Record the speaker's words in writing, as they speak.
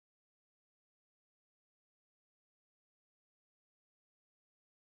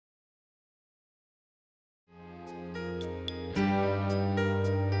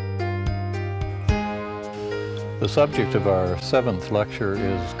The subject of our 7th lecture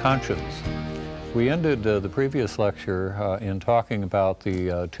is conscience. We ended the previous lecture in talking about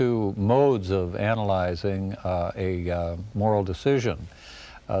the two modes of analyzing a moral decision.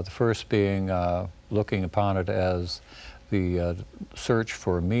 The first being looking upon it as the search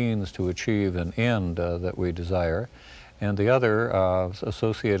for means to achieve an end that we desire, and the other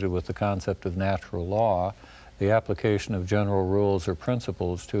associated with the concept of natural law, the application of general rules or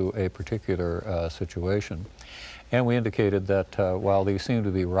principles to a particular situation. And we indicated that while these seem to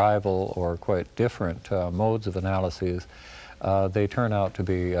be rival or quite different modes of analyses, they turn out to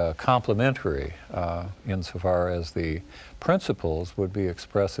be complementary insofar as the principles would be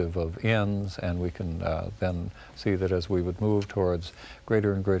expressive of ends, and we can then see that as we would move towards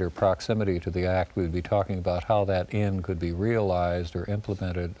greater and greater proximity to the act, we would be talking about how that end could be realized or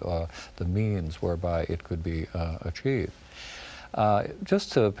implemented, the means whereby it could be achieved.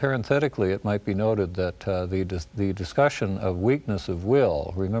 Just parenthetically, it might be noted that the discussion of weakness of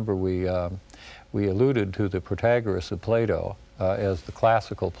will, remember we alluded to the Protagoras of Plato as the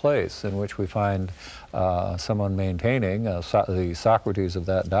classical place in which we find someone maintaining, the Socrates of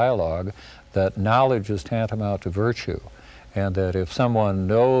that dialogue, that knowledge is tantamount to virtue, and that if someone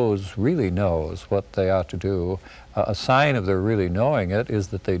really knows what they ought to do, a sign of their really knowing it is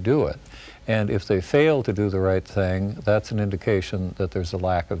that they do it. And if they fail to do the right thing, that's an indication that there's a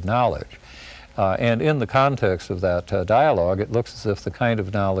lack of knowledge. And in the context of that dialogue, it looks as if the kind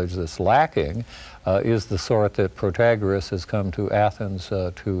of knowledge that's lacking is the sort that Protagoras has come to Athens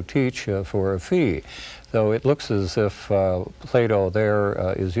to teach for a fee. Though it looks as if Plato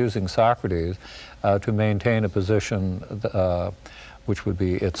there is using Socrates to maintain a position which would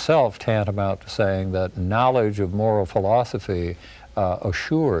be itself tantamount to saying that knowledge of moral philosophy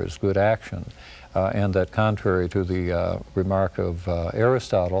assures good action, and that contrary to the remark of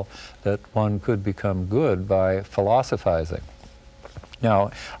Aristotle, that one could become good by philosophizing.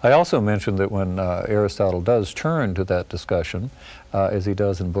 Now, I also mentioned that when Aristotle does turn to that discussion, as he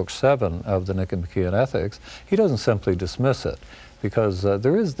does in Book 7 of the Nicomachean Ethics, he doesn't simply dismiss it, because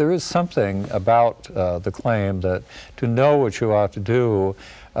there is something about the claim that to know what you ought to do,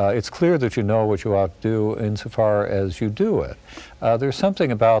 it's clear that you know what you ought to do insofar as you do it. There's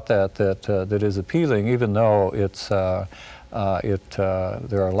something about that is appealing, even though it's there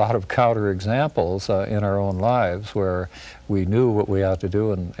are a lot of counterexamples in our own lives where we knew what we ought to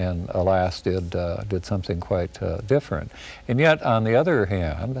do and alas did something quite different. And yet, on the other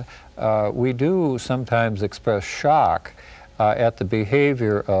hand, we do sometimes express shock at the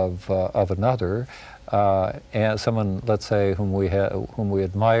behavior of another, and someone, let's say, whom we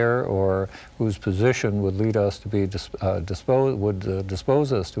admire, or whose position would lead us to be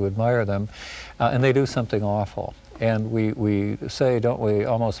dispose us to admire them, and they do something awful. And we say, don't we,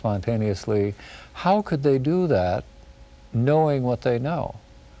 almost spontaneously, how could they do that knowing what they know?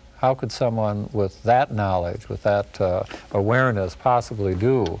 How could someone with that knowledge, with that awareness, possibly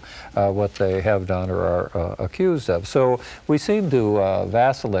do what they have done or are accused of? So we seem to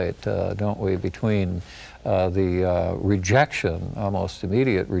vacillate, don't we, between the rejection, almost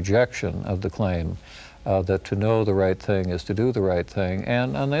immediate rejection of the claim that to know the right thing is to do the right thing,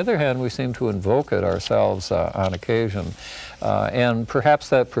 and on the other hand, we seem to invoke it ourselves on occasion. And perhaps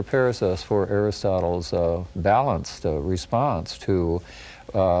that prepares us for Aristotle's balanced response to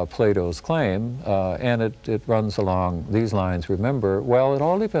Plato's claim, and it runs along these lines. Remember, well, it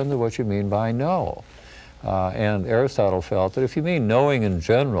all depends on what you mean by know. And Aristotle felt that if you mean knowing in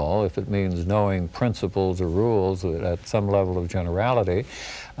general, if it means knowing principles or rules at some level of generality,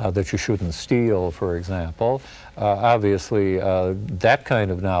 that you shouldn't steal, for example, obviously that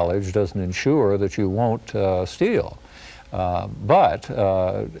kind of knowledge doesn't ensure that you won't steal. But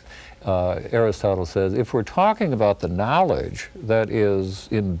Aristotle says, if we're talking about the knowledge that is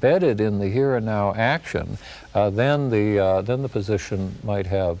embedded in the here and now action, then the position might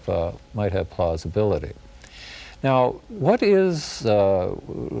have plausibility. Now, what is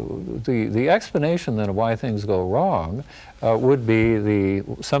the explanation then of why things go wrong would be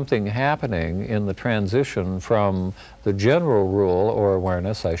something happening in the transition from the general rule or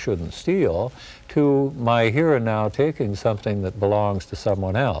awareness, I shouldn't steal, to my here and now taking something that belongs to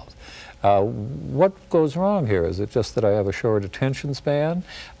someone else. What goes wrong here? Is it just that I have a short attention span,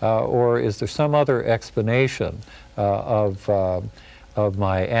 or is there some other explanation of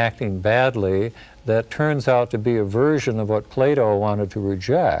my acting badly that turns out to be a version of what Plato wanted to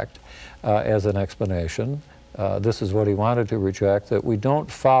reject as an explanation? This is what he wanted to reject, that we don't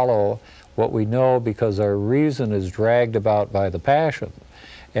follow what we know because our reason is dragged about by the passion.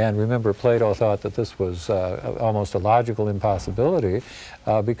 And remember, Plato thought that this was almost a logical impossibility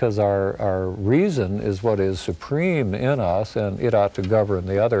because our reason is what is supreme in us, and it ought to govern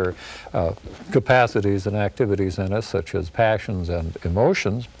the other capacities and activities in us, such as passions and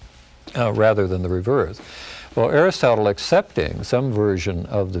emotions, rather than the reverse. Well, Aristotle, accepting some version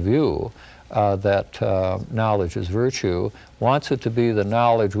of the view that knowledge is virtue, wants it to be the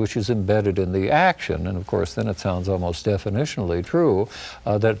knowledge which is embedded in the action. And of course, then it sounds almost definitionally true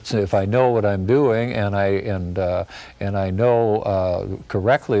that if I know what I'm doing and I know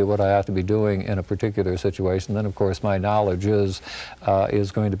correctly what I ought to be doing in a particular situation, then of course my knowledge is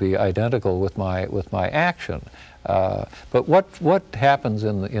going to be identical with my action. But what happens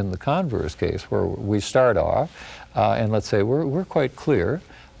in the converse case, where we start off and let's say we're quite clear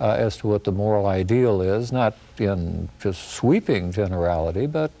as to what the moral ideal is, not in just sweeping generality,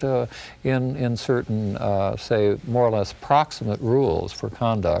 but in certain, say, more or less proximate rules for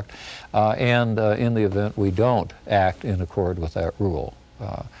conduct, and in the event we don't act in accord with that rule.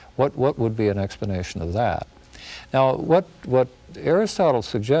 What would be an explanation of that? Now, what Aristotle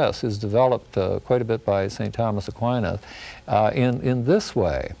suggests is developed quite a bit by St. Thomas Aquinas in this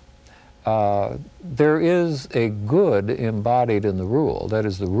way. There is a good embodied in the rule. That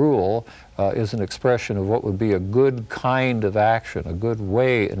is, the rule is an expression of what would be a good kind of action, a good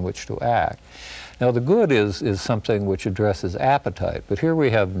way in which to act. Now, the good is something which addresses appetite, but here we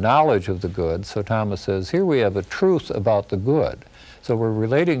have knowledge of the good, so Thomas says, here we have a truth about the good. So we're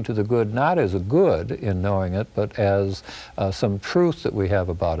relating to the good not as a good in knowing it, but as some truth that we have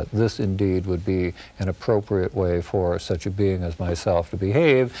about it. This indeed would be an appropriate way for such a being as myself to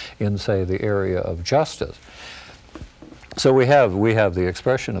behave in, say, the area of justice. So we have the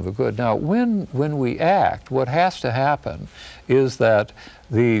expression of a good. Now, when we act, what has to happen is that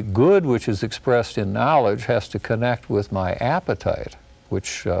the good which is expressed in knowledge has to connect with my appetite,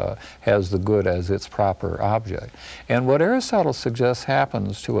 which has the good as its proper object. And what Aristotle suggests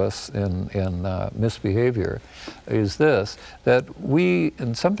happens to us in misbehavior is this, that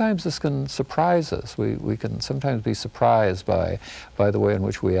and sometimes this can surprise us, we can sometimes be surprised by the way in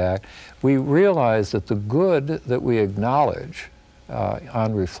which we act. We realize that the good that we acknowledge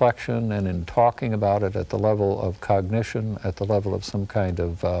on reflection and in talking about it at the level of cognition, at the level of some kind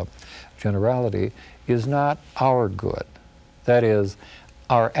of generality, is not our good. That is,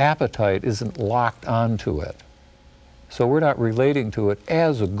 our appetite isn't locked onto it. So we're not relating to it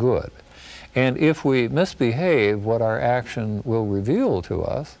as a good. And if we misbehave, what our action will reveal to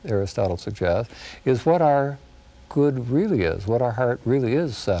us, Aristotle suggests, is what our good really is, what our heart really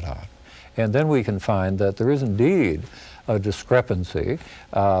is set on. And then we can find that there is indeed a discrepancy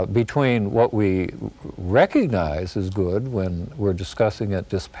between what we recognize as good when we're discussing it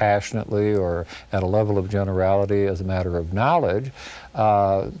dispassionately or at a level of generality as a matter of knowledge,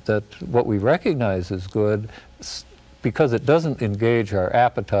 that what we recognize as good, because it doesn't engage our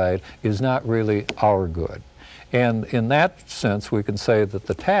appetite, is not really our good. And in that sense, we can say that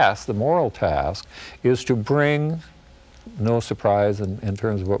the task, the moral task, is to bring, no surprise in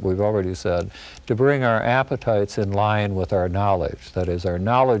terms of what we've already said, to bring our appetites in line with our knowledge. That is, our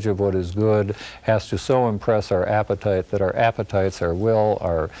knowledge of what is good has to so impress our appetite that our appetites, our will,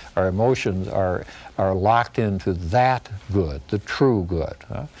 our emotions are locked into that good, the true good.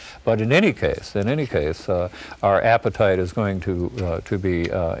 But in any case, our appetite is going to be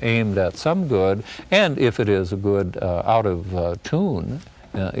aimed at some good, and if it is a good out of tune,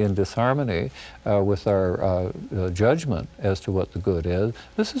 in disharmony with our judgment as to what the good is,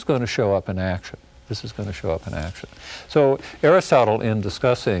 this is going to show up in action. This is going to show up in action. So Aristotle, in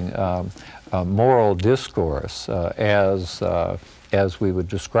discussing moral discourse as we would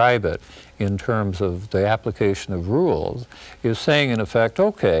describe it in terms of the application of rules, is saying in effect,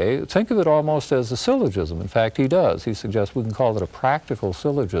 okay, think of it almost as a syllogism. In fact, he does. He suggests we can call it a practical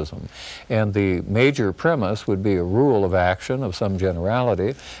syllogism. And the major premise would be a rule of action of some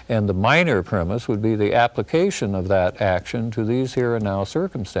generality, and the minor premise would be the application of that action to these here and now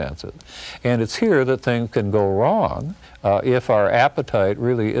circumstances. And it's here that things can go wrong if our appetite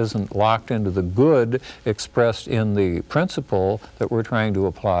really isn't locked into the good expressed in the principle that we're trying to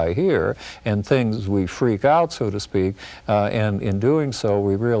apply here, and things we freak out, so to speak, and in doing so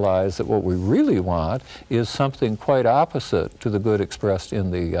we realize that what we really want is something quite opposite to the good expressed in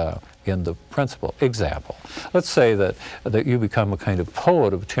the in the principle. Example, let's say that you become a kind of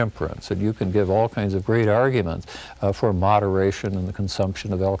poet of temperance, and you can give all kinds of great arguments for moderation in the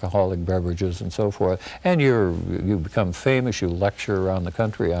consumption of alcoholic beverages and so forth, and you become famous, you lecture around the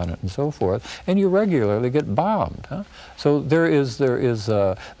country on it and so forth, and you regularly get bombed. Huh? So there's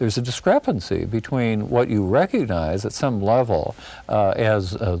a discrepancy between what you recognize at some level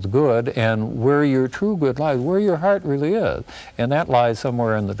as the good and where your true good lies, where your heart really is, and that lies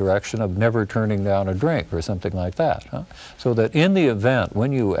somewhere in the direction of never turning down a drink or something like that. Huh? So that in the event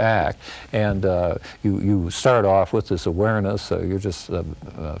when you act and you start off with this awareness, you're just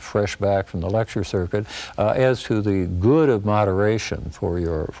fresh back from the lecture circuit, as to the good of moderation for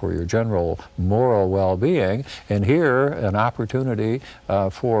your general moral well-being, and here an opportunity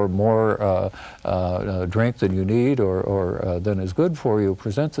for more drink than you need or than is good for you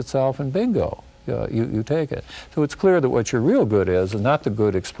presents itself, and bingo. You take it. So it's clear that what your real good is not the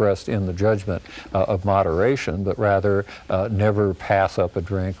good expressed in the judgment of moderation, but rather never pass up a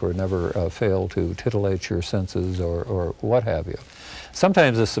drink or never fail to titillate your senses or what have you.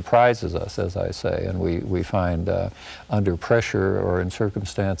 Sometimes this surprises us, as I say, and we find under pressure or in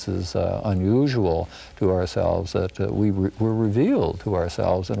circumstances unusual to ourselves that we're revealed to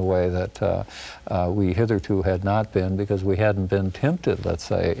ourselves in a way that we hitherto had not been, because we hadn't been tempted, let's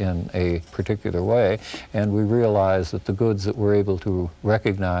say, in a particular way, and we realize that the goods that we're able to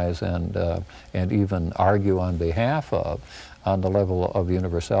recognize and even argue on behalf of on the level of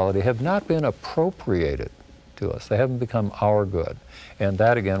universality have not been appropriated to us. They haven't become our good. And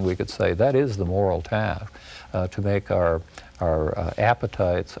that, again, we could say that is the moral task, to make our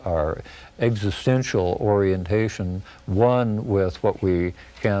appetites, our existential orientation one with what we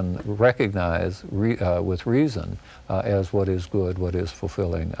can recognize with reason as what is good, what is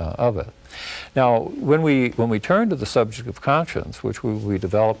fulfilling of it. Now, when we turn to the subject of conscience, which we will be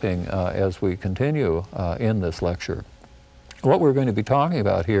developing as we continue in this lecture, what we're going to be talking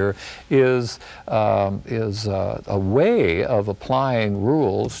about here is a way of applying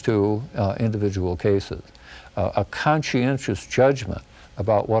rules to individual cases. A conscientious judgment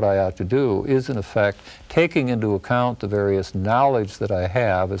about what I ought to do is, in effect, taking into account the various knowledge that I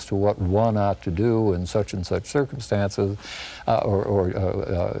have as to what one ought to do in such and such circumstances,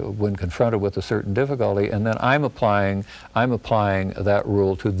 or when confronted with a certain difficulty, and then I'm applying that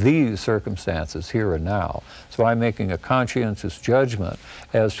rule to these circumstances here and now. So I'm making a conscientious judgment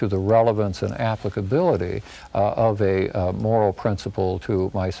as to the relevance and applicability of a moral principle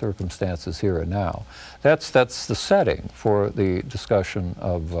to my circumstances here and now. That's the setting for the discussion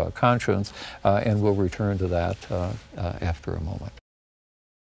of conscience, and we'll return to that after a moment.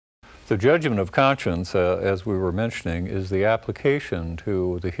 The judgment of conscience, as we were mentioning, is the application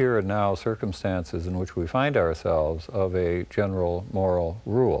to the here and now circumstances in which we find ourselves of a general moral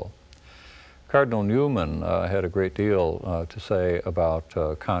rule. Cardinal Newman had a great deal to say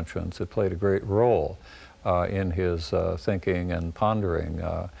about conscience. It played a great role in his thinking and pondering.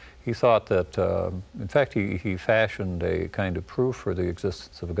 He thought that, in fact, he fashioned a kind of proof for the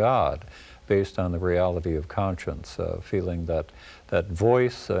existence of God based on the reality of conscience, feeling that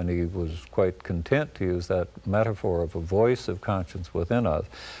voice, and he was quite content to use that metaphor of a voice of conscience within us,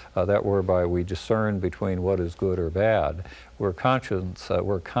 that whereby we discern between what is good or bad. We're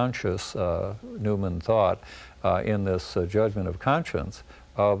conscious, Newman thought, in this judgment of conscience,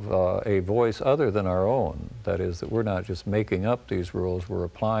 of a voice other than our own. That is, that we're not just making up these rules, we're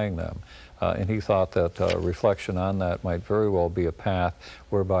applying them. And he thought that reflection on that might very well be a path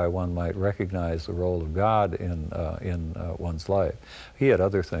whereby one might recognize the role of God in one's life. He had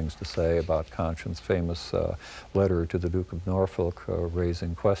other things to say about conscience, famous letter to the Duke of Norfolk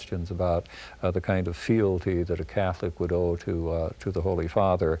raising questions about the kind of fealty that a Catholic would owe to the Holy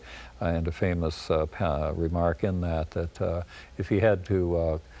Father, and a famous remark in that if he had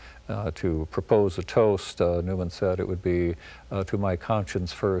to propose a toast, Newman said it would be to my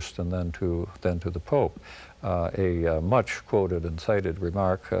conscience first, and then to the Pope. A much quoted and cited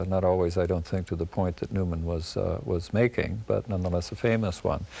remark, not always, I don't think, to the point that Newman was making, but nonetheless a famous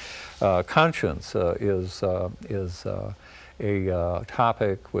one. Conscience is a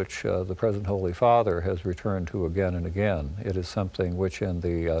topic which the present Holy Father has returned to again and again. It is something which in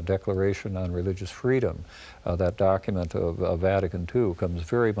the Declaration on Religious Freedom, that document of Vatican II, comes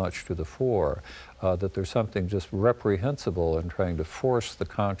very much to the fore, that there's something just reprehensible in trying to force the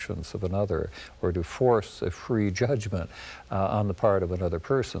conscience of another, or to force a free judgment on the part of another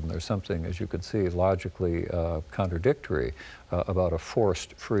person. There's something, as you can see, logically contradictory about a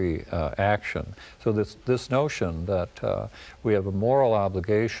forced free action. So this notion that we have a moral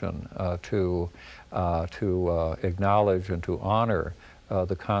obligation to acknowledge and to honor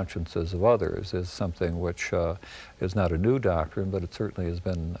the consciences of others is something which is not a new doctrine, but it certainly has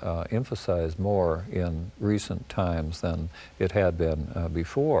been emphasized more in recent times than it had been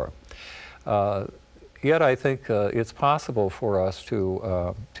before. Yet I think it's possible for us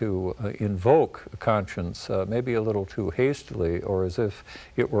to invoke conscience maybe a little too hastily, or as if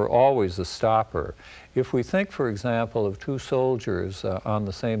it were always a stopper. If we think, for example, of two soldiers on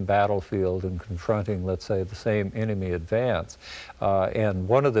the same battlefield and confronting, let's say, the same enemy advance, and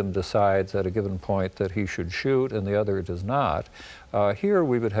one of them decides at a given point that he should shoot and the other does not, here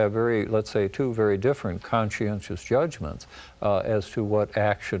we would have let's say, two very different conscientious judgments as to what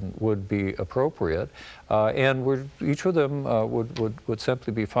action would be appropriate. And each of them would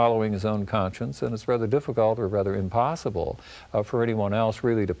simply be following his own conscience, and it's rather difficult or rather impossible for anyone else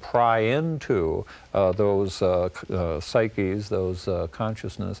really to pry into those psyches, those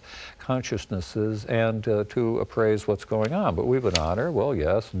consciousnesses, and to appraise what's going on. But we would honor, well,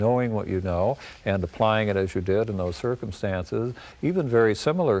 yes, knowing what you know and applying it as you did in those circumstances, even very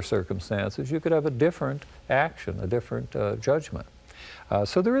similar circumstances, you could have a different action, a different judgment.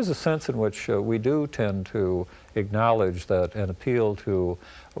 So there is a sense in which we do tend to acknowledge that an appeal to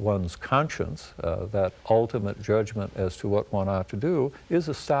one's conscience, that ultimate judgment as to what one ought to do, is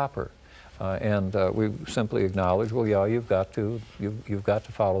a stopper. And we simply acknowledge, well, yeah, you've got to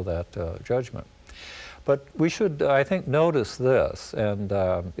follow that judgment. But we should, I think, notice this, and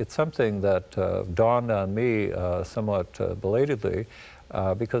it's something that dawned on me somewhat belatedly,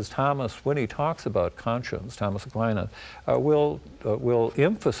 because Thomas, when he talks about conscience, Thomas Aquinas, will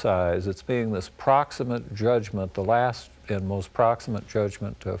emphasize its being this proximate judgment, the last and most proximate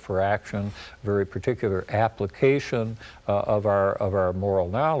judgment for action, very particular application of our moral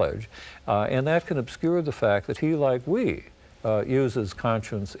knowledge, and that can obscure the fact that he, like we, uses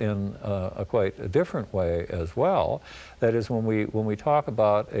conscience in a quite different way as well. That is, when we talk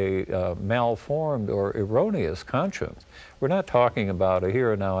about a malformed or erroneous conscience, we're not talking about a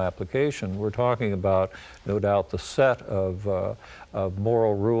here and now application. We're talking about, no doubt, the set of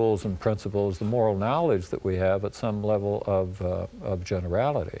moral rules and principles, the moral knowledge that we have at some level of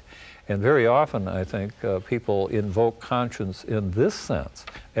generality. And very often, I think, people invoke conscience in this sense,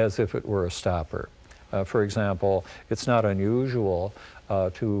 as if it were a stopper. For example, it's not unusual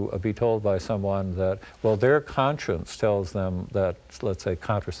to be told by someone that, well, their conscience tells them that, let's say,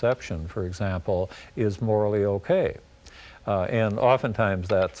 contraception, for example, is morally okay. And oftentimes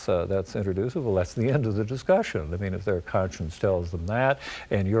that's introduced, well, that's the end of the discussion. I mean, if their conscience tells them that,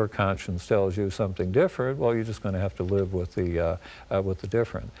 and your conscience tells you something different, well, you're just going to have to live with the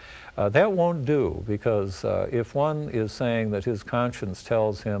different. That won't do, because if one is saying that his conscience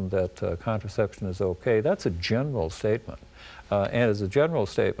tells him that contraception is okay, that's a general statement. And as a general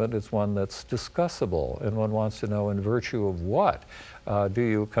statement, it's one that's discussable, and one wants to know, in virtue of what do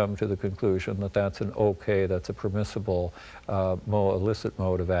you come to the conclusion that that's an okay, that's a permissible, illicit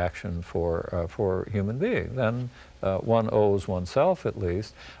mode of action for human beings? Then one owes oneself, at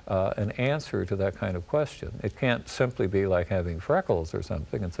least, an answer to that kind of question. It can't simply be like having freckles or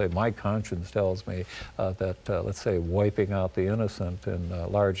something and say, my conscience tells me that, let's say, wiping out the innocent in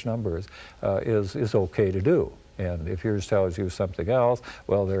large numbers is okay to do. And if yours tells you something else,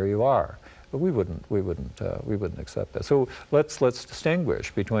 well, there you are. But we wouldn't accept that. So let's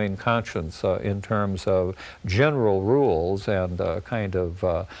distinguish between conscience in terms of general rules and kind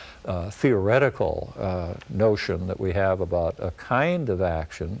of theoretical notion that we have about a kind of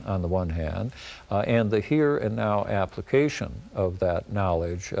action on the one hand, and the here and now application of that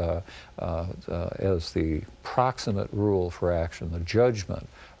knowledge as the proximate rule for action, the judgment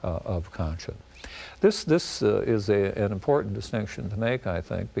of conscience. This is an important distinction to make, I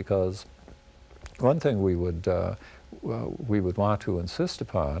think, because one thing we would want to insist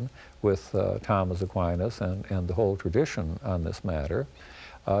upon with Thomas Aquinas and the whole tradition on this matter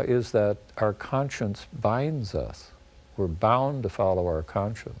is that our conscience binds us. We're bound to follow our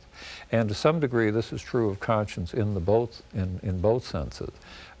conscience. And to some degree, this is true of conscience in both senses.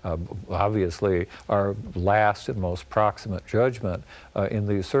 Obviously, our last and most proximate judgment in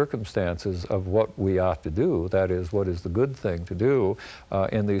these circumstances of what we ought to do, that is, what is the good thing to do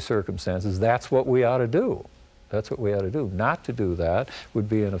in these circumstances, that's what we ought to do. That's what we ought to do. Not to do that would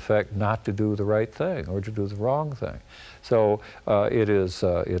be, in effect, not to do the right thing or to do the wrong thing. So it's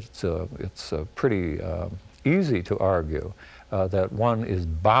pretty easy to argue that one is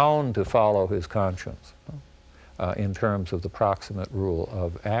bound to follow his conscience in terms of the proximate rule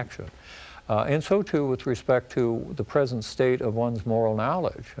of action. And so too with respect to the present state of one's moral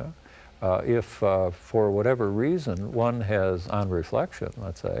knowledge. If for whatever reason one has, on reflection,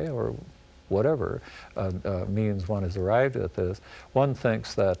 let's say, or whatever means one has arrived at this, one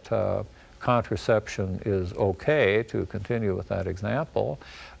thinks that contraception is okay, to continue with that example,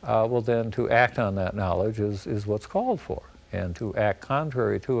 well then to act on that knowledge is what's called for. And to act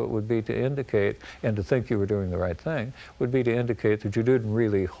contrary to it would be to indicate, and to think you were doing the right thing, would be to indicate that you didn't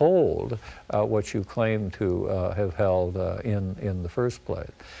really hold what you claim to have held in the first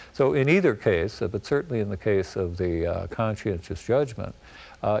place. So in either case, but certainly in the case of the conscientious judgment,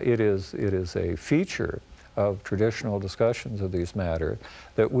 it is a feature of traditional discussions of these matters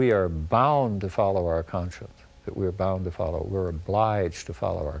that we are bound to follow our conscience, that we're bound to follow, we're obliged to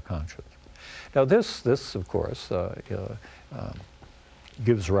follow our conscience. Now this of course,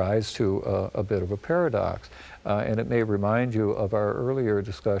 gives rise to a bit of a paradox, and it may remind you of our earlier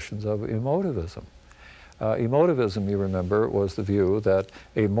discussions of emotivism. Emotivism, you remember, was the view that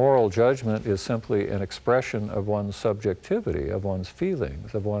a moral judgment is simply an expression of one's subjectivity, of one's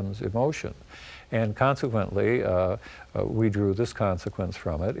feelings, of one's emotion. And consequently, we drew this consequence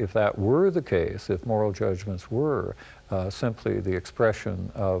from it. If that were the case, if moral judgments were simply the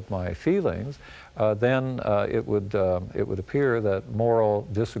expression of my feelings, then it would appear that moral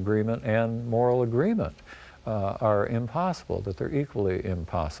disagreement and moral agreement are impossible, that they're equally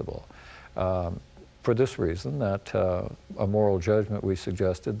impossible. For this reason, that a moral judgment, we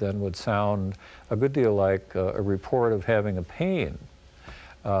suggested, then would sound a good deal like a report of having a pain,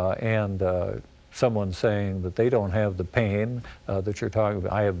 and someone saying that they don't have the pain that you're talking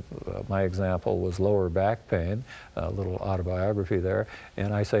about. I have, my example was lower back pain, a little autobiography there,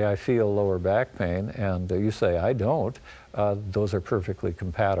 and I say I feel lower back pain, and you say I don't. Those are perfectly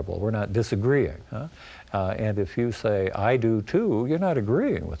compatible. We're not disagreeing. Huh? And if you say, I do too, you're not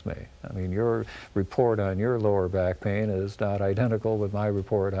agreeing with me. I mean, your report on your lower back pain is not identical with my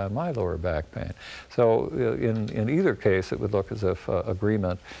report on my lower back pain. So in either case, it would look as if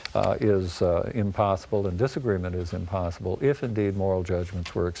agreement is impossible and disagreement is impossible if indeed moral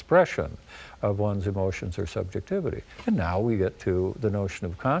judgments were expression of one's emotions or subjectivity. And now we get to the notion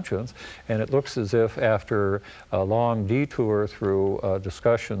of conscience, and it looks as if after a long detour through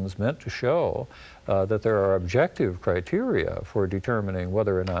discussions meant to show that there are objective criteria for determining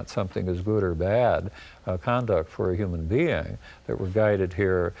whether or not something is good or bad conduct for a human being, that we're guided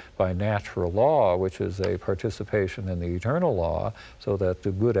here by natural law, which is a participation in the eternal law, so that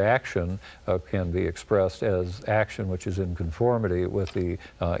the good action can be expressed as action which is in conformity with the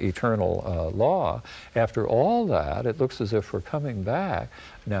eternal law. After all that, it looks as if we're coming back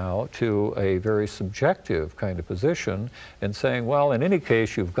now to a very subjective kind of position and saying, well, in any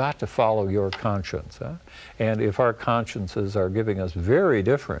case, you've got to follow your conscience. Huh? And if our consciences are giving us very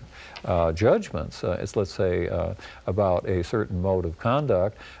different judgments, let's say about a certain mode of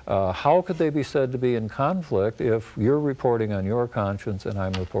conduct, how could they be said to be in conflict if you're reporting on your conscience and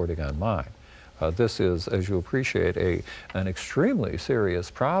I'm reporting on mine? This is, as you appreciate, an extremely serious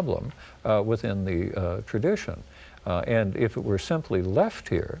problem within the tradition. And if it were simply left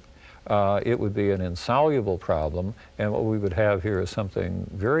here, it would be an insoluble problem, and what we would have here is something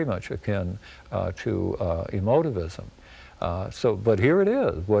very much akin to emotivism. But here it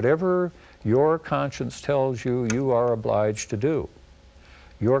is. Whatever your conscience tells you, you are obliged to do.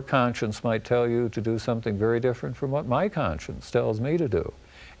 Your conscience might tell you to do something very different from what my conscience tells me to do,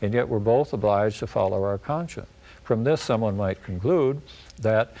 and yet we're both obliged to follow our conscience. From this, someone might conclude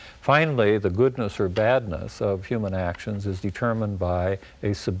that finally the goodness or badness of human actions is determined by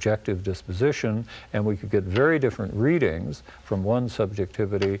a subjective disposition, and we could get very different readings from one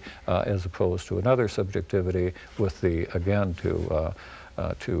subjectivity as opposed to another subjectivity, with the, again, to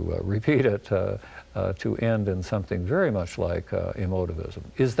repeat it, to end in something very much like emotivism.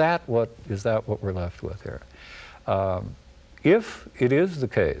 Is that what we're left with here? If it is the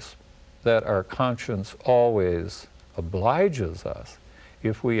case that our conscience always obliges us,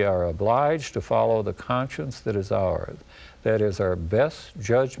 if we are obliged to follow the conscience that is ours, that is our best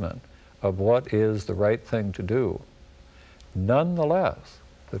judgment of what is the right thing to do, nonetheless,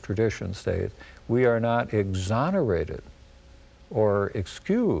 the tradition states, we are not exonerated or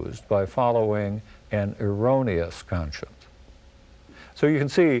excused by following an erroneous conscience. So you can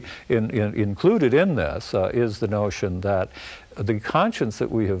see included in this is the notion that the conscience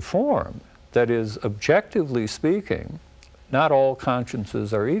that we have formed, that is, objectively speaking, not all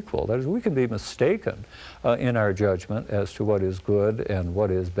consciences are equal. That is, we can be mistaken in our judgment as to what is good and what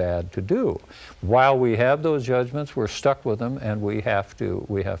is bad to do. While we have those judgments, we're stuck with them, and we have to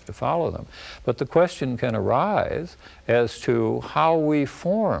follow them. But the question can arise as to how we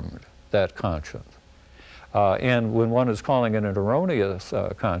formed that conscience. And when one is calling it an erroneous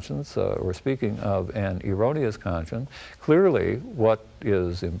conscience, or speaking of an erroneous conscience, clearly what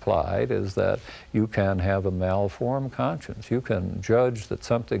is implied is that you can have a malformed conscience. You can judge that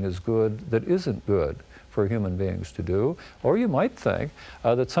something is good that isn't good for human beings to do, or you might think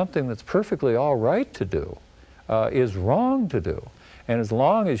that something that's perfectly all right to do is wrong to do. And as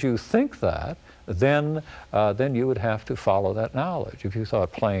long as you think that, then you would have to follow that knowledge. If you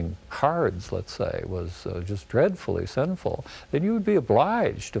thought playing cards, let's say, was just dreadfully sinful, then you would be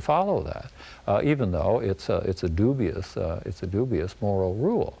obliged to follow that, even though it's a dubious moral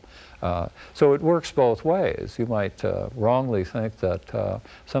rule. So it works both ways. You might wrongly think that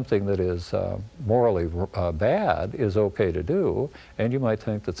something that is morally bad is okay to do, and you might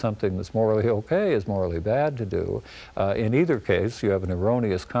think that something that's morally okay is morally bad to do. In either case, you have an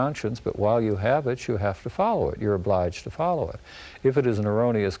erroneous conscience, but while you have it, you have to follow it. You're obliged to follow it. If it is an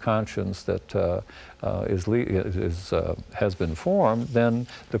erroneous conscience that has been formed, then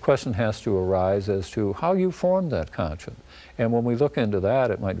the question has to arise as to how you formed that conscience. And when we look into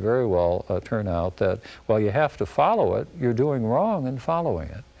that, it might very well turn out that while you have to follow it, you're doing wrong in following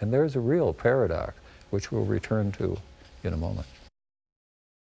it. And there's a real paradox, which we'll return to in a moment.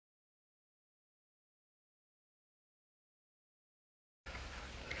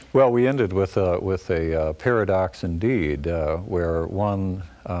 Well, we ended with a paradox indeed, where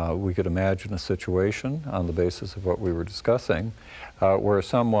we could imagine a situation on the basis of what we were discussing, where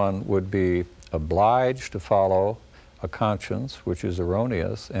someone would be obliged to follow a conscience which is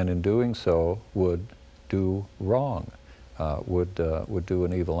erroneous, and in doing so would do wrong, would do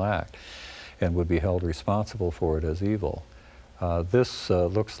an evil act, and would be held responsible for it as evil. This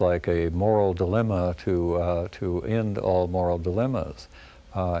looks like a moral dilemma to end all moral dilemmas,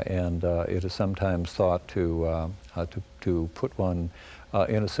 and it is sometimes thought to put one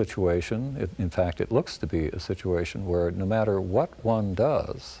in a situation. In fact, it looks to be a situation where no matter what one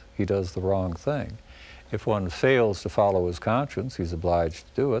does, he does the wrong thing. If one fails to follow his conscience, he's obliged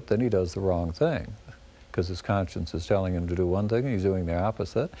to do it, then he does the wrong thing, because his conscience is telling him to do one thing and he's doing the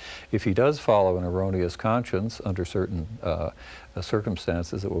opposite. If he does follow an erroneous conscience under certain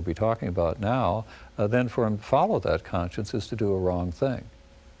circumstances that we'll be talking about now, then for him to follow that conscience is to do a wrong thing.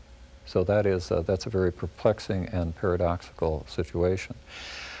 So that's a very perplexing and paradoxical situation.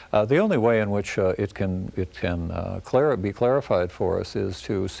 The only way in which it can be clarified for us is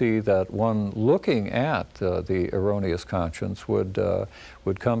to see that one looking at the erroneous conscience would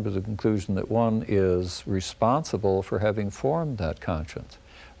come to the conclusion that one is responsible for having formed that conscience,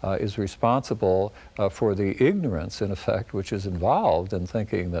 is responsible for the ignorance, in effect, which is involved in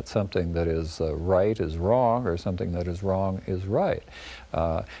thinking that something that is right is wrong, or something that is wrong is right.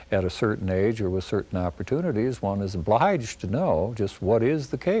 At a certain age or with certain opportunities, one is obliged to know just what is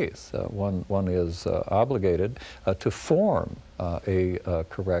the case. One is obligated to form a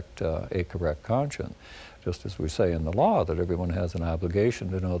correct conscience. Just as we say in the law that everyone has an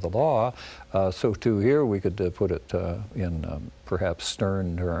obligation to know the law, so too here we could put it in perhaps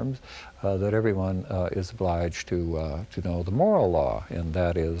stern terms, that everyone is obliged to know the moral law, and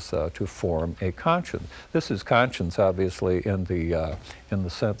that is to form a conscience. This is conscience, obviously, in the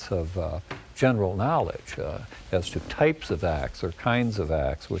sense of general knowledge as to types of acts or kinds of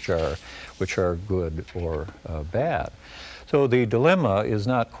acts which are good or bad. So the dilemma is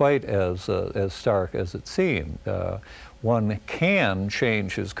not quite as stark as it seemed. One can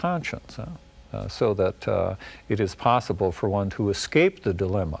change his conscience, so that it is possible for one to escape the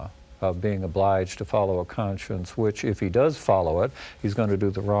dilemma of being obliged to follow a conscience which, if he does follow it, he's going to do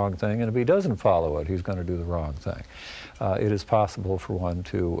the wrong thing, and if he doesn't follow it, he's going to do the wrong thing. It is possible for one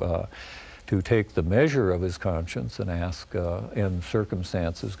to take the measure of his conscience and ask, in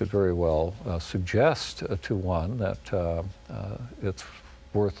circumstances could very well suggest to one that it's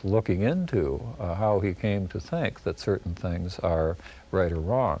worth looking into how he came to think that certain things are right or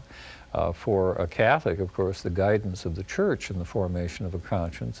wrong. For a Catholic, of course, the guidance of the Church in the formation of a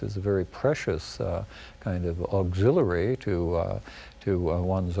conscience is a very precious kind of auxiliary to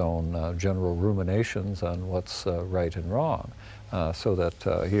one's own general ruminations on what's right and wrong. So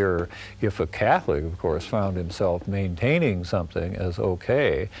that here, if a Catholic, of course, found himself maintaining something as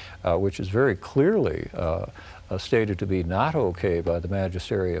okay, which is very clearly stated to be not okay by the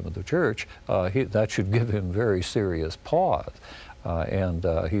magisterium of the Church, that should give him very serious pause. And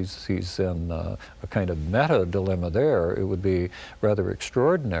he's in a kind of meta dilemma there. It would be rather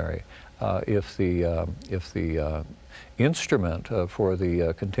extraordinary if the instrument for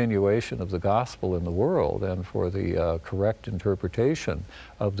the continuation of the gospel in the world and for the correct interpretation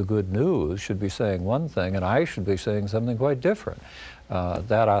of the good news should be saying one thing, and I should be saying something quite different.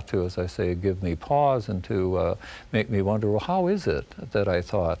 That ought to, as I say, give me pause and to make me wonder, well, how is it that I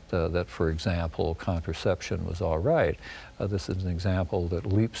thought that, for example, contraception was all right? This is an example that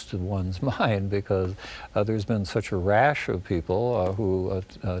leaps to one's mind because there's been such a rash of people who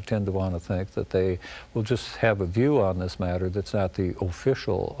tend to want to think that they will just have a view on this matter that's not the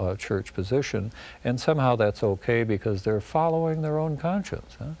official church position, and somehow that's okay because they're following their own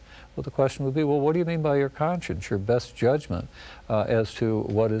conscience. Huh? Well, the question would be, well, what do you mean by your conscience, your best judgment as to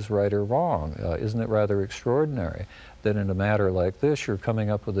what is right or wrong? Isn't it rather extraordinary that in a matter like this you're coming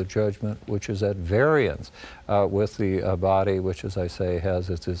up with a judgment which is at variance with the body which, as I say, has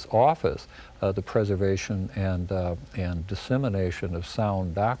as its office the preservation and dissemination of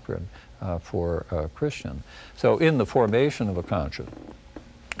sound doctrine for Christians? So in the formation of a conscience,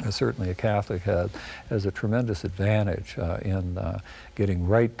 certainly a Catholic has a tremendous advantage in getting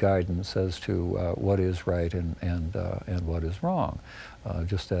right guidance as to what is right and what is wrong.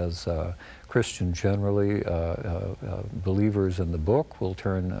 Just as Christians generally, believers in the book will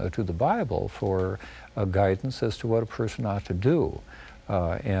turn to the Bible for guidance as to what a person ought to do.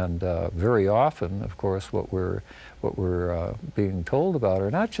 And very often, of course, what we're being told about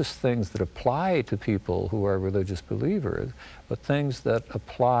are not just things that apply to people who are religious believers, but things that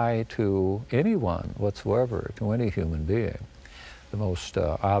apply to anyone whatsoever, to any human being. The most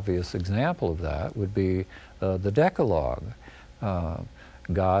obvious example of that would be the Decalogue.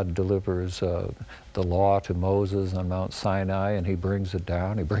 God delivers the law to Moses on Mount Sinai, and he brings it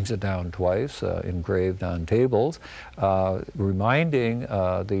down. He brings it down twice, engraved on tables, reminding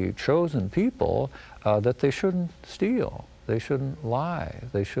the chosen people that they shouldn't steal, they shouldn't lie,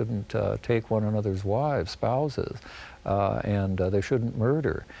 they shouldn't take one another's wives, spouses, and they shouldn't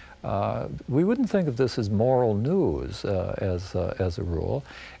murder. We wouldn't think of this as moral news as a rule,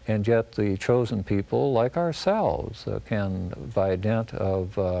 and yet the chosen people, like ourselves, can, by dint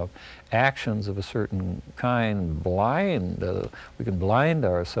of actions of a certain kind, we can blind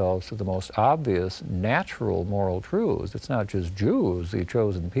ourselves to the most obvious natural moral truths. It's not just Jews, the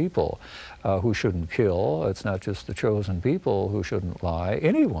chosen people, who shouldn't kill. It's not just the chosen people who shouldn't lie.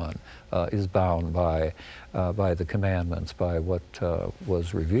 Anyone is bound by the commandments, by what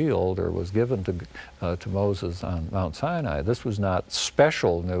was revealed or was given to Moses on Mount Sinai. This was not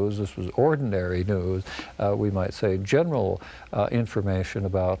special news, this was ordinary news, we might say general information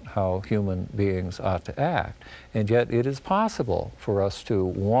about how human beings ought to act. And yet it is possible for us to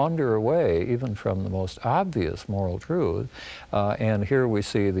wander away even from the most obvious moral truth, and here we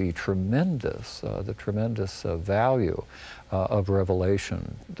see the tremendous value of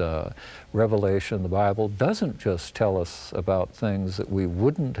revelation. The revelation, the Bible, doesn't just tell us about things that we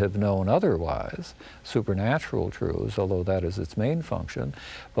wouldn't have known otherwise, supernatural truths, although that is its main function,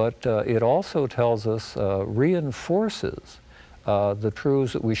 but it also tells us, reinforces the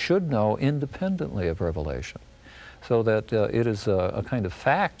truths that we should know independently of revelation. So that it is a kind of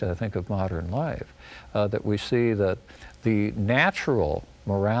fact, I think, of modern life, that we see that the natural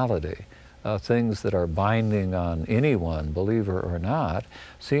morality, things that are binding on anyone, believer or not,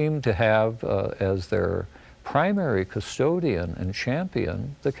 seem to have as their primary custodian and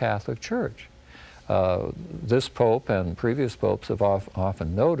champion the Catholic Church. This Pope and previous popes have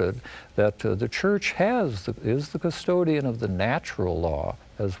often noted that the Church is the custodian of the natural law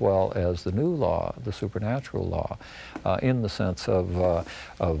as well as the new law, the supernatural law, in the sense of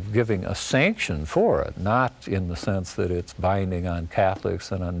giving a sanction for it, not in the sense that it's binding on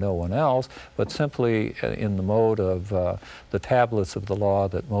Catholics and on no one else, but simply in the mode of the tablets of the law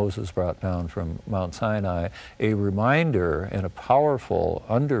that Moses brought down from Mount Sinai, a reminder and a powerful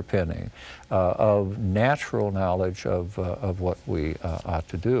underpinning of natural knowledge of what we ought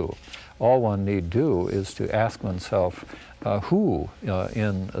to do. All one need do is to ask oneself who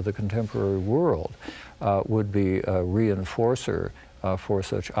in the contemporary world would be a reinforcer for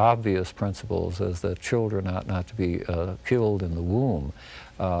such obvious principles as that children ought not to be killed in the womb,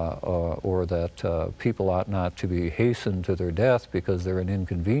 or that people ought not to be hastened to their death because they're an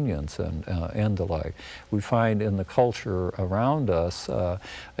inconvenience and the like. We find in the culture around us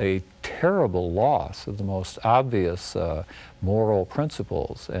a terrible loss of the most obvious moral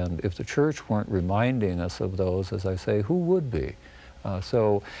principles, and if the Church weren't reminding us of those, as I say, who would be?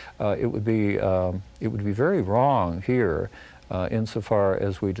 So it would be very wrong here, insofar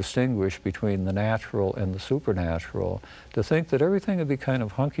as we distinguish between the natural and the supernatural, to think that everything would be kind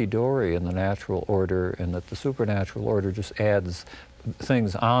of hunky-dory in the natural order and that the supernatural order just adds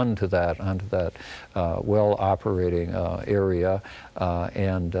things onto that well-operating area,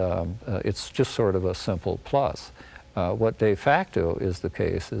 and it's just sort of a simple plus. What de facto is the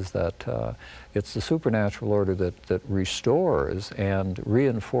case is that it's the supernatural order that restores and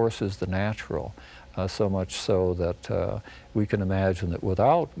reinforces the natural, so much so that we can imagine that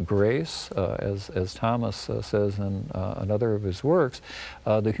without grace, as Thomas says in another of his works,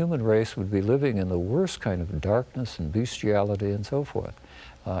 the human race would be living in the worst kind of darkness and bestiality and so forth.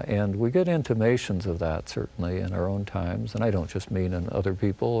 And we get intimations of that, certainly, in our own times, and I don't just mean in other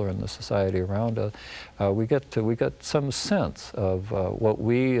people or in the society around us. We get some sense of what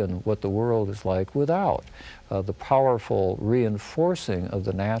we and what the world is like without the powerful reinforcing of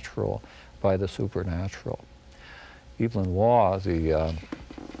the natural by the supernatural. Evelyn Waugh,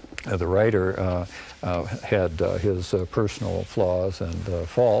 the writer, had his personal flaws and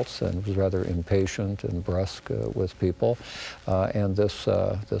faults, and was rather impatient and brusque with people, and this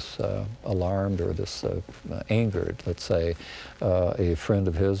alarmed, or this angered, let's say, a friend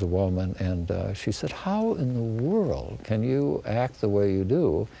of his, a woman, and she said, "How in the world can you act the way you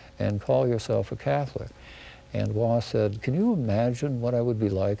do and call yourself a Catholic?" And Waugh said, "Can you imagine what I would be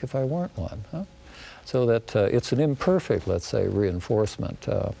like if I weren't one?" Huh? So that it's an imperfect, let's say, reinforcement,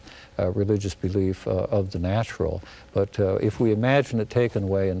 religious belief of the natural. But if we imagine it taken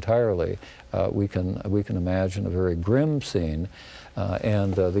away entirely, we can imagine a very grim scene,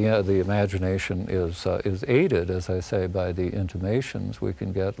 and the imagination is aided, as I say, by the intimations we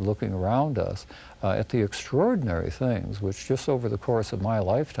can get looking around us at the extraordinary things which, just over the course of my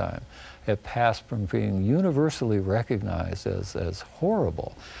lifetime, have passed from being universally recognized as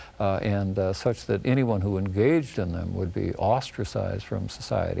horrible, and such that anyone who engaged in them would be ostracized from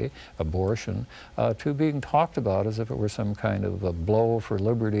society, abortion, to being talked about as if it were some kind of a blow for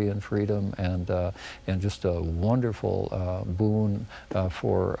liberty and freedom, and just a wonderful boon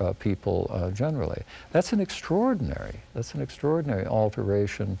for people generally. That's an extraordinary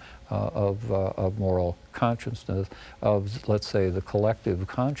alteration of moral consciousness, of, let's say, the collective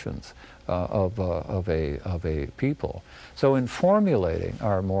conscience of a people. So in formulating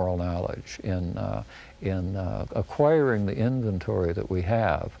our moral knowledge, in acquiring the inventory that we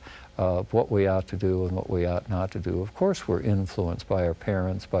have of what we ought to do and what we ought not to do, of course we're influenced by our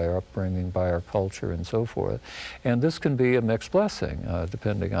parents, by our upbringing, by our culture, and so forth. And this can be a mixed blessing,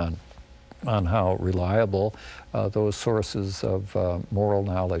 depending on how reliable those sources of moral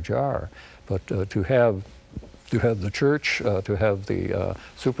knowledge are. But to have the church, to have the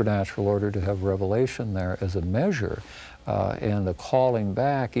supernatural order, to have revelation there as a measure, and a calling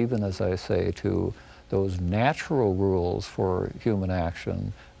back, even as I say, to those natural rules for human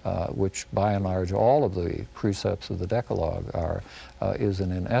action, which by and large all of the precepts of the Decalogue are, is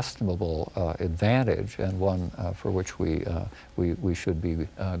an inestimable advantage, and one for which we should be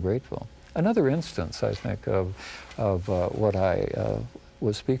grateful. Another instance, I think, of what I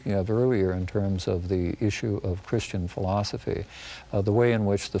was speaking of earlier in terms of the issue of Christian philosophy, the way in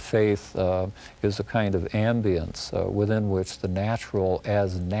which the faith is a kind of ambience within which the natural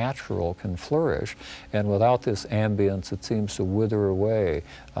as natural can flourish, and without this ambience it seems to wither away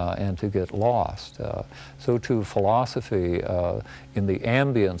and to get lost. So too philosophy in the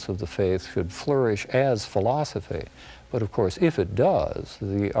ambience of the faith should flourish as philosophy. But of course, if it does,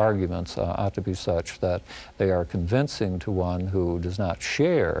 the arguments ought to be such that they are convincing to one who does not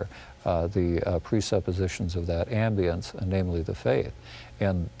share the presuppositions of that ambience, namely the faith.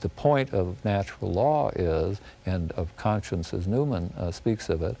 And the point of natural law is, and of conscience as Newman speaks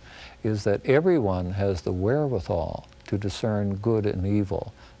of it, is that everyone has the wherewithal to discern good and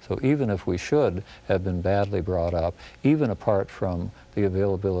evil. So even if we should have been badly brought up, even apart from the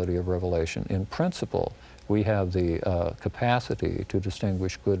availability of revelation, in principle, we have the capacity to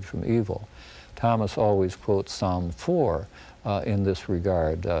distinguish good from evil. Thomas always quotes Psalm 4 in this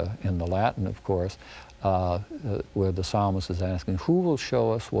regard, in the Latin, of course, where the psalmist is asking, who will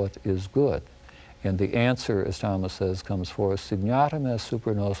show us what is good? And the answer, as Thomas says, comes forth, signatum est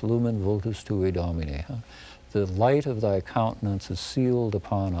super nos lumen vultus tui Domine. The light of thy countenance is sealed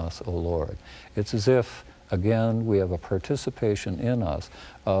upon us, O Lord. It's as if, again, we have a participation in us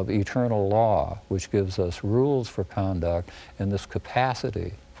of eternal law, which gives us rules for conduct and this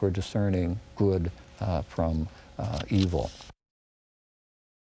capacity for discerning good from evil.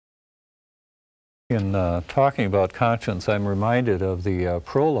 In talking about conscience, I'm reminded of the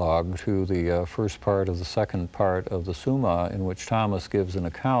prologue to the first part of the second part of the Summa, in which Thomas gives an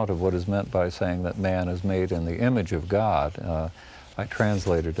account of what is meant by saying that man is made in the image of God. I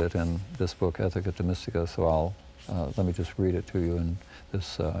translated it in this book, Ethica Mystica, so let me just read it to you in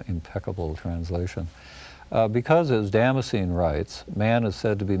this impeccable translation. Because, as Damascene writes, man is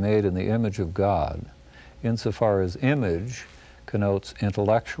said to be made in the image of God, insofar as image connotes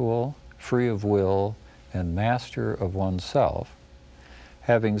intellectual, free of will, and master of oneself.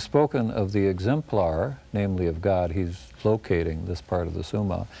 Having spoken of the exemplar, namely of God, he's locating this part of the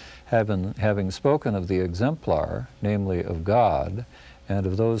Summa, having spoken of the exemplar, namely of God, and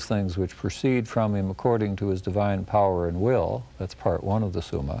of those things which proceed from him according to his divine power and will, that's part one of the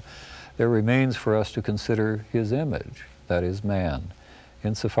Summa, there remains for us to consider his image, that is man,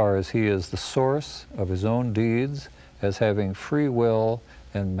 insofar as he is the source of his own deeds, as having free will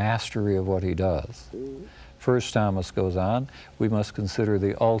and mastery of what he does. First, Thomas goes on, we must consider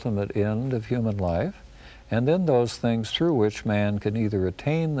the ultimate end of human life, and then those things through which man can either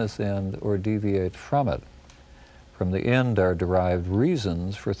attain this end or deviate from it. From the end are derived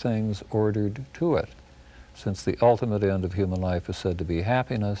reasons for things ordered to it. Since the ultimate end of human life is said to be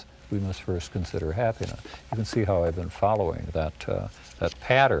happiness, we must first consider happiness. You can see how I've been following that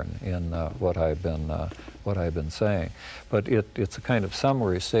pattern in what I've been saying. But it's a kind of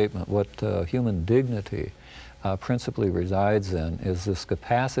summary statement. What human dignity principally resides in is this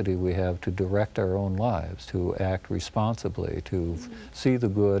capacity we have to direct our own lives, to act responsibly, to see the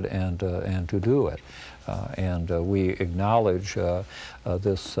good and to do it. We acknowledge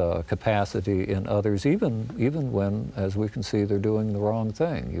this capacity in others, even when, as we can see, they're doing the wrong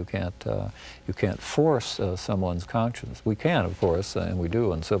thing. You can't force someone's conscience. We can, of course, and we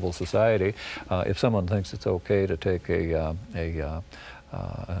do in civil society. If someone thinks it's okay to take an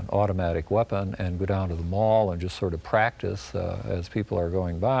automatic weapon and go down to the mall and just sort of practice as people are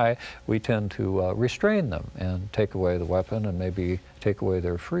going by, we tend to restrain them and take away the weapon and maybe take away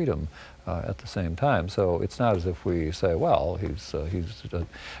their freedom at the same time. So it's not as if we say, well, he's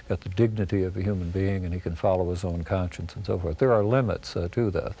got the dignity of a human being and he can follow his own conscience and so forth. There are limits to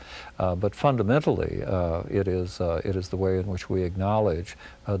this, but fundamentally it is the way in which we acknowledge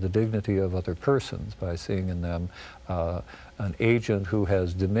the dignity of other persons by seeing in them an agent who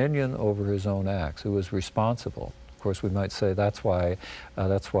has dominion over his own acts, who is responsible. Of course, we might say that's why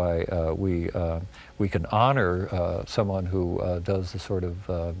we can honor someone who does the sort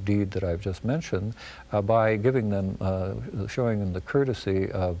of deed that I've just mentioned by giving them, showing them the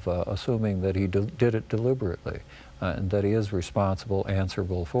courtesy of assuming that he did it deliberately. And that he is responsible,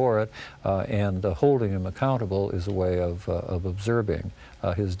 answerable for it, and holding him accountable is a way of observing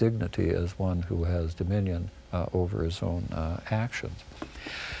his dignity as one who has dominion over his own actions.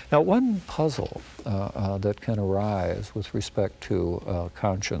 Now, one puzzle that can arise with respect to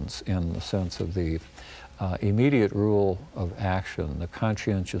conscience in the sense of the immediate rule of action, the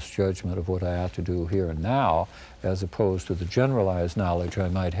conscientious judgment of what I ought to do here and now, as opposed to the generalized knowledge I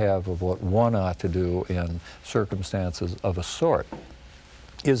might have of what one ought to do in circumstances of a sort,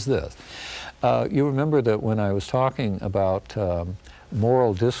 is this. You remember that when I was talking about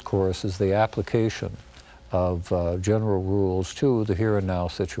moral discourse as the application of general rules to the here and now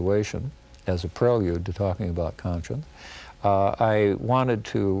situation as a prelude to talking about conscience, I wanted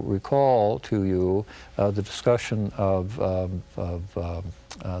to recall to you the discussion of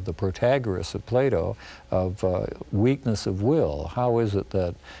the Protagoras of Plato of weakness of will. How is it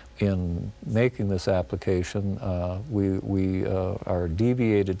that in making this application we are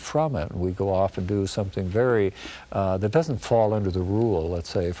deviated from it and we go off and do something very that doesn't fall under the rule, let's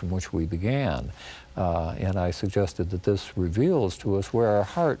say, from which we began. And I suggested that this reveals to us where our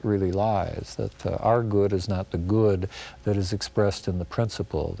heart really lies, that our good is not the good that is expressed in the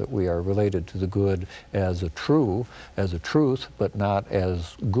principle, that we are related to the good as a truth, but not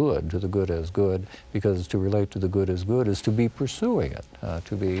as good, to the good as good, because to relate to the good as good is to be pursuing it,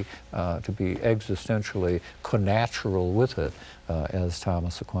 to be existentially connatural with it, as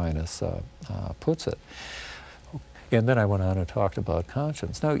Thomas Aquinas puts it. And then I went on and talked about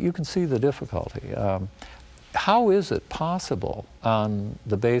conscience. Now, you can see the difficulty. How is it possible, on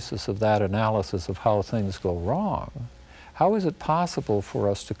the basis of that analysis of how things go wrong, how is it possible for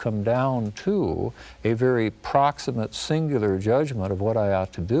us to come down to a very proximate, singular judgment of what I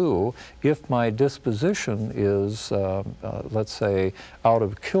ought to do if my disposition is, let's say, out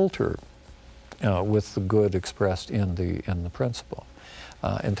of kilter with the good expressed in the principle?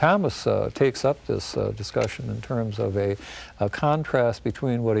 And Thomas takes up this discussion in terms of a contrast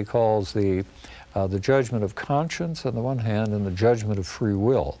between what he calls the judgment of conscience on the one hand and the judgment of free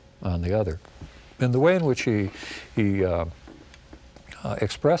will on the other. And the way in which he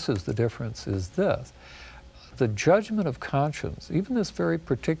expresses the difference is this. The judgment of conscience, even this very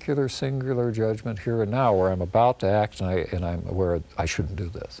particular singular judgment here and now where I'm about to act and I'm aware I shouldn't do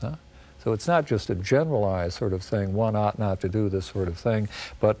this, So it's not just a generalized sort of thing, one ought not to do this sort of thing,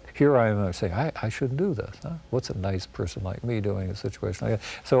 but here I am saying, I shouldn't do this. Huh? What's a nice person like me doing in a situation like that?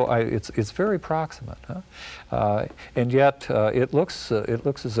 So it's very proximate. Huh? And yet it looks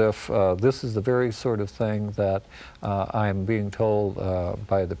as if this is the very sort of thing that I'm being told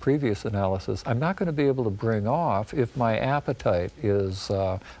by the previous analysis I'm not going to be able to bring off if my appetite is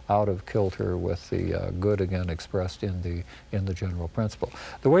out of kilter with the good, again, expressed in the general principle.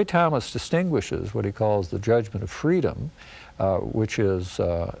 The way Thomas distinguishes what he calls the judgment of freedom, which is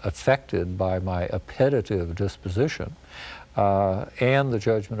affected by my appetitive disposition, and the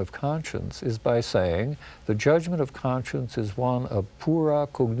judgment of conscience, is by saying the judgment of conscience is one of pura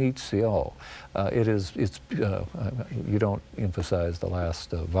cognitio. You don't emphasize the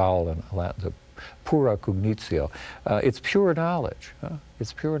last vowel in Latin, the pura cognitio. It's pure knowledge.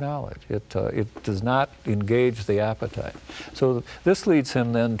 It's pure knowledge. It does not engage the appetite. So this leads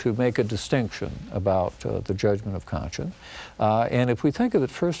him then to make a distinction about the judgment of conscience. And if we think of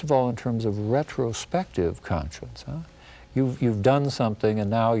it, first of all, in terms of retrospective conscience, you've done something and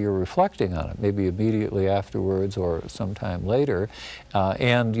now you're reflecting on it, maybe immediately afterwards or sometime later,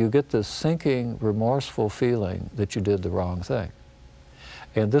 and you get this sinking, remorseful feeling that you did the wrong thing.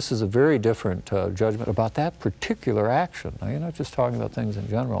 And this is a very different judgment about that particular action. Now, you're not just talking about things in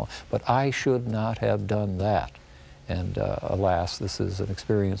general, but I should not have done that. And alas, this is an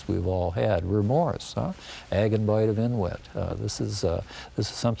experience we've all had. Remorse, ag and bite of inwit. This is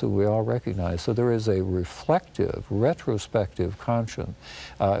something we all recognize. So there is a reflective, retrospective conscience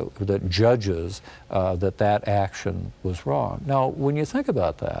that judges that action was wrong. Now, when you think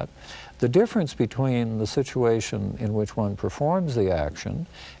about that, the difference between the situation in which one performs the action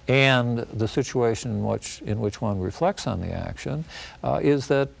and the situation in which one reflects on the action is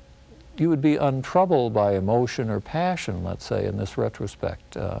that you would be untroubled by emotion or passion, let's say, in this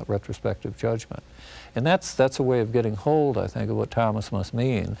retrospective judgment. And that's a way of getting hold, I think, of what Thomas must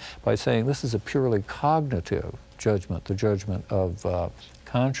mean by saying this is a purely cognitive judgment, the judgment of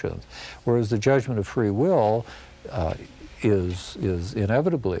conscience, whereas the judgment of free will is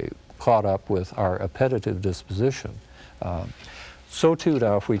inevitably caught up with our appetitive disposition. So too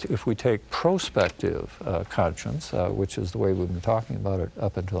now, if we take prospective conscience, which is the way we've been talking about it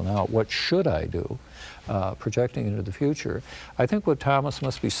up until now, what should I do, projecting into the future, I think what Thomas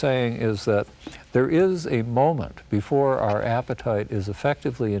must be saying is that there is a moment before our appetite is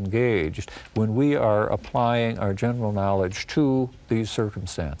effectively engaged when we are applying our general knowledge to these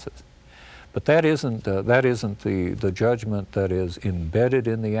circumstances. But that isn't the judgment that is embedded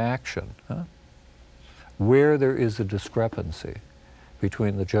in the action, where there is a discrepancy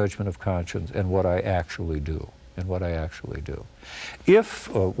between the judgment of conscience and what I actually do, If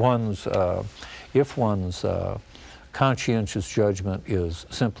one's conscientious judgment is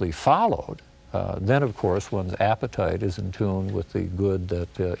simply followed, then of course one's appetite is in tune with the good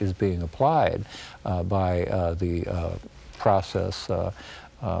that is being applied by the process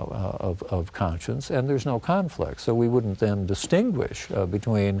of conscience, and there's no conflict. So we wouldn't then distinguish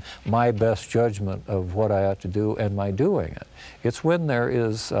between my best judgment of what I ought to do and my doing it. It's when there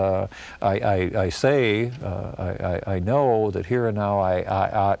is, I know that here and now I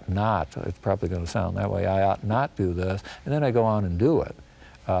ought not, it's probably going to sound that way, I ought not do this, and then I go on and do it,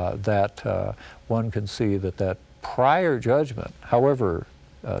 that one can see that prior judgment, however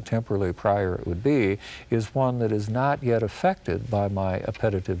temporally prior it would be, is one that is not yet affected by my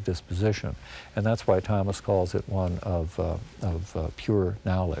appetitive disposition. And that's why Thomas calls it one of pure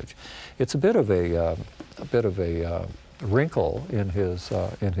knowledge. It's a bit of a wrinkle in his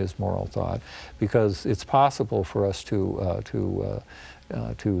moral thought, because it's possible for us to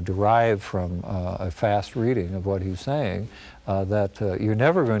derive from a fast reading of what he's saying that you're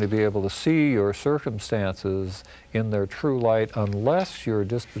never going to be able to see your circumstances in their true light unless your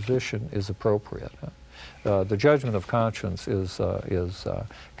disposition is appropriate. The judgment of conscience is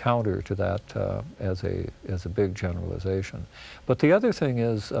counter to that as a big generalization. But the other thing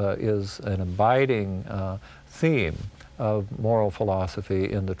is an abiding theme of moral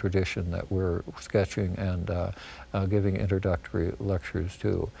philosophy in the tradition that we're sketching and giving introductory lectures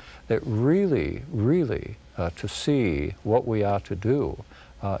to, that really to see what we ought to do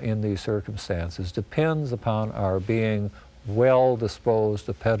in these circumstances depends upon our being well disposed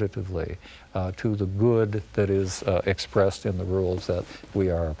appetitively to the good that is expressed in the rules that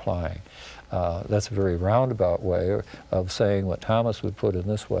we are applying. That's a very roundabout way of saying what Thomas would put in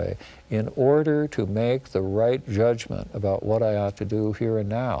this way: in order to make the right judgment about what I ought to do here and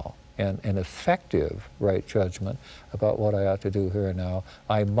now, and an effective right judgment about what I ought to do here and now,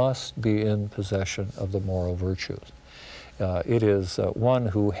 I must be in possession of the moral virtues. It is one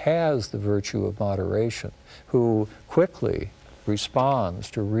who has the virtue of moderation, who quickly responds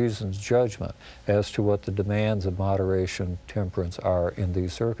to reason's judgment as to what the demands of moderation, temperance are in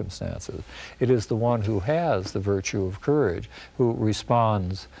these circumstances. It is the one who has the virtue of courage, who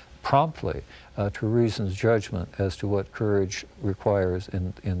responds promptly to reason's judgment as to what courage requires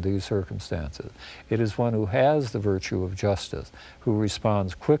in these circumstances. It is one who has the virtue of justice, who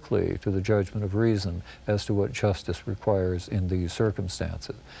responds quickly to the judgment of reason as to what justice requires in these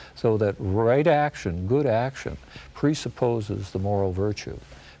circumstances. So that right action, good action, presupposes the moral virtue,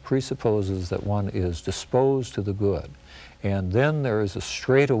 presupposes that one is disposed to the good, and then there is a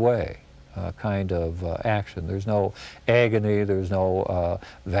straightaway kind of action. There's no agony, there's no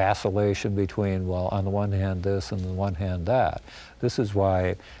vacillation between, well, on the one hand this and on the one hand that. This is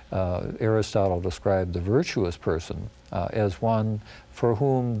why Aristotle described the virtuous person as one for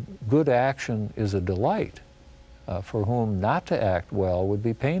whom good action is a delight, for whom not to act well would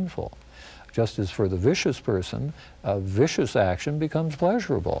be painful. Just as for the vicious person, vicious action becomes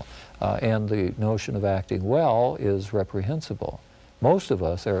pleasurable, and the notion of acting well is reprehensible. Most of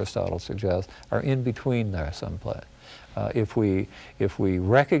us, Aristotle suggests, are in between there someplace. If we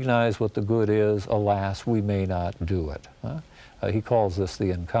recognize what the good is, alas, we may not do it. He calls this the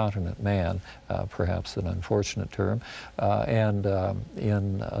incontinent man, perhaps an unfortunate term. In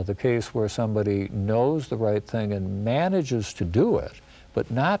the case where somebody knows the right thing and manages to do it, but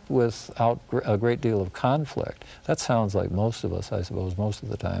not without a great deal of conflict. That sounds like most of us, I suppose, most of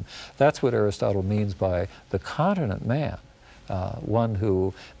the time. That's what Aristotle means by the continent man. One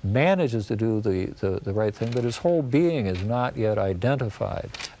who manages to do the right thing, but his whole being is not yet identified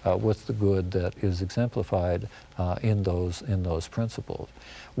with the good that is exemplified in those principles.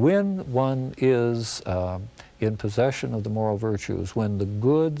 When one is in possession of the moral virtues, when the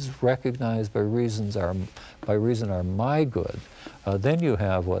goods recognized by reason are my good, then you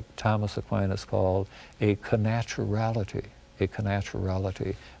have what Thomas Aquinas called a connaturality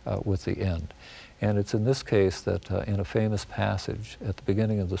with the end. And it's in this case that in a famous passage at the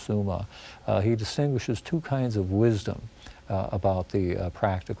beginning of the Summa, he distinguishes two kinds of wisdom about the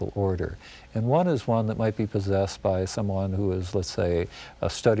practical order. And one is one that might be possessed by someone who is, let's say,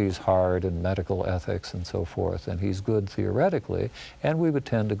 studies hard in medical ethics and so forth, and he's good theoretically, and we would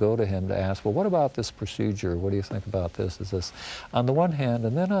tend to go to him to ask, well, what about this procedure? What do you think about this? Is this on the one hand,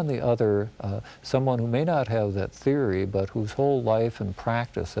 and then on the other, someone who may not have that theory, but whose whole life and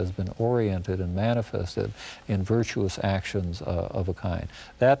practice has been oriented and manifested in virtuous actions of a kind.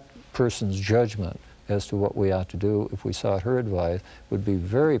 That person's judgment as to what we ought to do, if we sought her advice, would be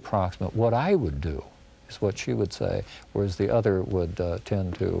very proximate. What I would do is what she would say, whereas the other would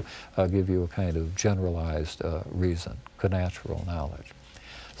tend to give you a kind of generalized reason, connatural knowledge.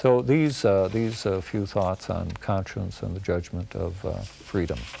 So these few thoughts on conscience and the judgment of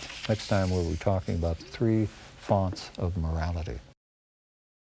freedom. Next time we'll be talking about the three fonts of morality.